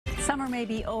Summer may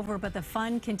be over, but the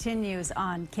fun continues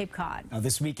on Cape Cod. Now,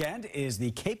 this weekend is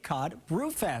the Cape Cod Brew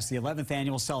Fest, the 11th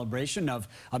annual celebration of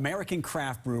American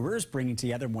craft brewers, bringing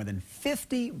together more than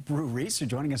 50 breweries. So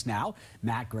joining us now,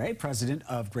 Matt Gray, president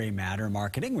of Gray Matter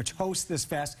Marketing, which hosts this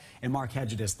fest, and Mark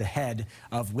Hegedus, the head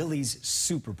of Willie's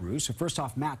Superbrew. So first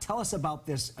off, Matt, tell us about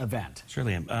this event.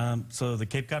 Surely. So the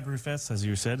Cape Cod Brew Fest, as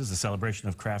you said, is a celebration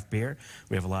of craft beer.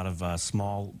 We have a lot of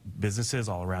small businesses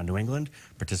all around New England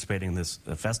participating in this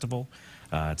festival.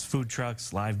 It's food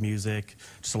trucks, live music,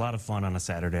 just a lot of fun on a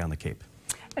Saturday on the Cape.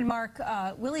 And Mark,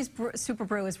 Willie's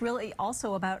Superbrew is really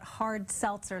also about hard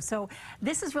seltzer. So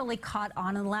this has really caught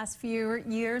on in the last few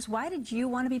years. Why did you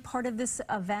want to be part of this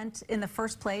event in the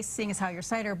first place, seeing as how you're a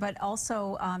cider, but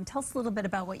also tell us a little bit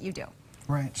about what you do.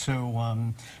 Right.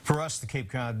 So for us, the Cape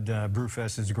Cod Brew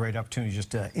Fest is a great opportunity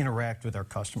just to interact with our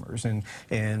customers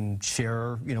and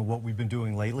share, what we've been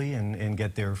doing lately and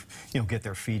get their, get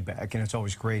their feedback. And it's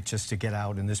always great just to get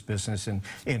out in this business and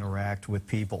interact with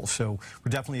people. So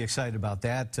we're definitely excited about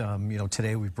that.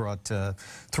 Today we brought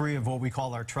 3 of what we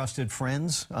call our trusted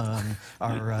friends.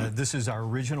 This is our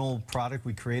original product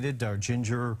we created, our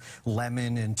ginger,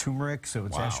 lemon, and turmeric. So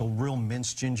it's actual real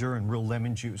minced ginger and real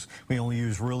lemon juice. We only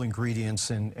use real ingredients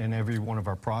in every one of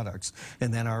our products.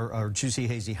 And then our Juicy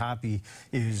Hazy Hoppy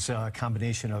is a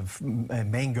combination of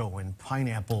mango and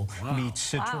pineapple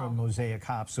meets Citra mosaic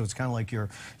hops. So it's kind of like your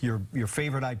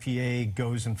favorite IPA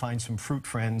goes and finds some fruit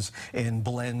friends and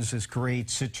blends this great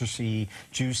citrusy,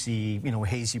 juicy,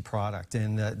 hazy product.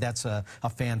 And that's a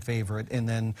fan favorite. And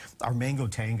then our Mango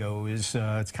Tango is,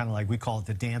 it's kind of like, we call it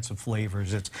the dance of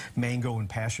flavors. It's mango and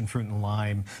passion fruit and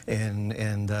lime,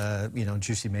 and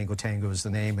Juicy Mango Tango is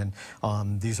the name. And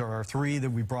these are our 3 that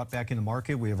we brought back into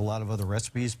market. We have a lot of other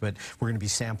recipes, but we're going to be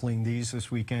sampling these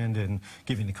this weekend and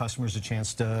giving the customers a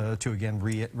chance to again,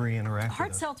 re-interact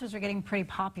Hard seltzers are getting pretty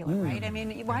popular, right? I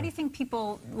mean, why do you think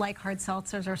people like hard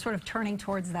seltzers or sort of turning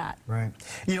towards that? Right.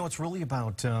 It's really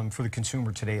about, for the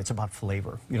consumer today, it's about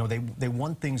flavor. They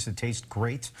want things that taste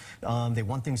great. They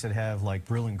want things that have, like,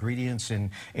 real ingredients,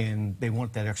 and they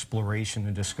want that exploration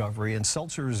and discovery. And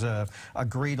seltzer is a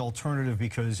great alternative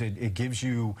because it gives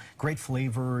you great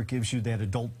flavor, it gives you that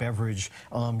adult beverage,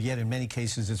 yet in many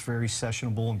cases it's very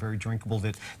sessionable and very drinkable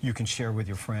that you can share with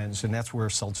your friends, and that's where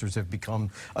seltzers have become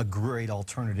a great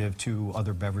alternative to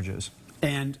other beverages.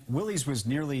 And Willie's was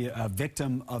nearly a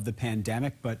victim of the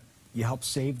pandemic, but you helped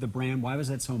save the brand. Why was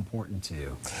that so important to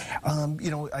you?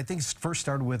 I think it first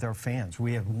started with our fans.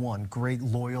 We had one great,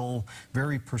 loyal,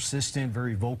 very persistent,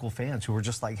 very vocal fans who were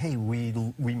just like, hey, we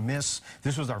miss,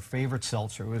 this was our favorite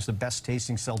seltzer. It was the best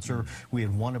tasting seltzer. We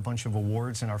had won a bunch of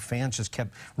awards, and our fans just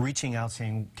kept reaching out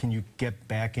saying, can you get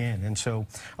back in? And so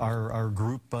our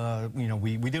group,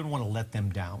 we didn't want to let them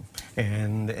down.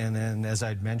 And then, as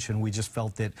I'd mentioned, we just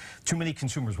felt that too many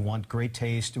consumers want great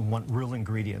taste and want real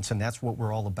ingredients, and that's what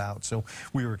we're all about. So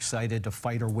we were excited to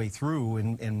fight our way through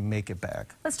and make it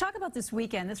back. Let's talk about this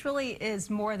weekend. This really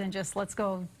is more than just let's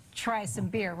go try some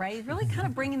beer, right? It's really kind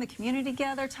of bringing the community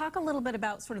together. Talk a little bit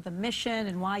about sort of the mission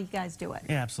and why you guys do it.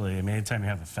 Yeah, absolutely. I mean, anytime you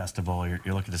have a festival,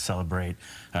 you're looking to celebrate,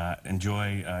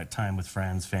 enjoy time with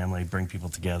friends, family, bring people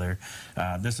together.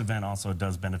 This event also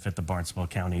does benefit the Barnstable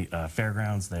County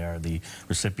Fairgrounds. They are the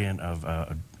recipient of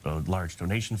a large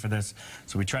donation for this.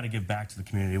 So we try to give back to the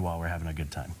community while we're having a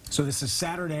good time. So this is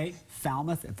Saturday,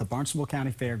 Falmouth at the Barnstable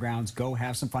County Fairgrounds. Go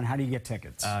have some fun. How do you get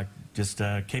tickets? Just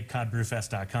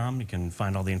CapeCodBrewFest.com. You can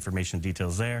find all the information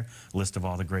details there, a list of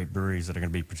all the great breweries that are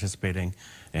going to be participating,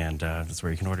 and that's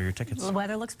where you can order your tickets. The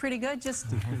weather looks pretty good. Just,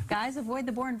 guys, avoid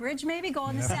the Bourne Bridge maybe. Go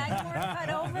on the Sagamore, cut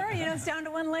over. It's down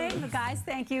to 1 lane. But guys,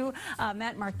 thank you.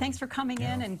 Matt, Mark, thanks for coming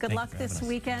in, and good luck this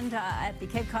weekend at the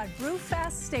Cape Cod Brew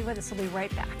Fest. Stay with us. We'll be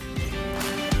right back.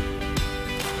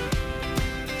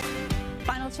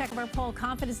 Final check of our poll.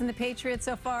 Confidence in the Patriots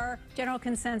so far. General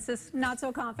consensus, not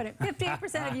so confident.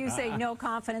 58% of you say no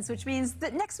confidence, which means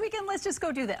that next weekend, let's just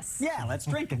go do this. Yeah, let's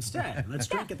drink instead. Let's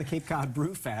drink at the Cape Cod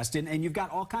Brew Fest. And you've got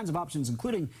all kinds of options,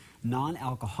 including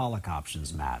non-alcoholic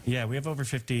options, Matt. Yeah, we have over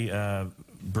 50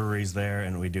 breweries there,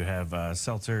 and we do have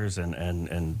seltzers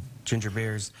and ginger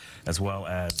beers, as well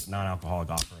as non-alcoholic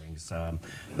offerings.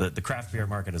 The craft beer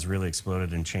market has really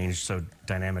exploded and changed so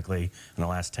dynamically in the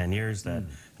last 10 years that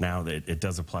now it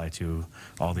does apply to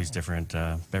all these different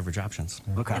beverage options.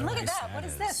 And look at that. What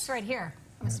is this right here?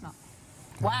 I'm going to smell.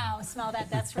 Wow, smell that.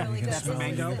 That's really good. That's the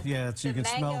mango? Yeah, you can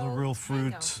smell the real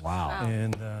fruit. Mango. Wow.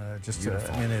 And just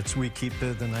minutes, we keep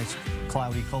the nice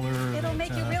cloudy color. It'll make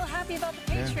you real happy about the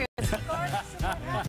Patriots.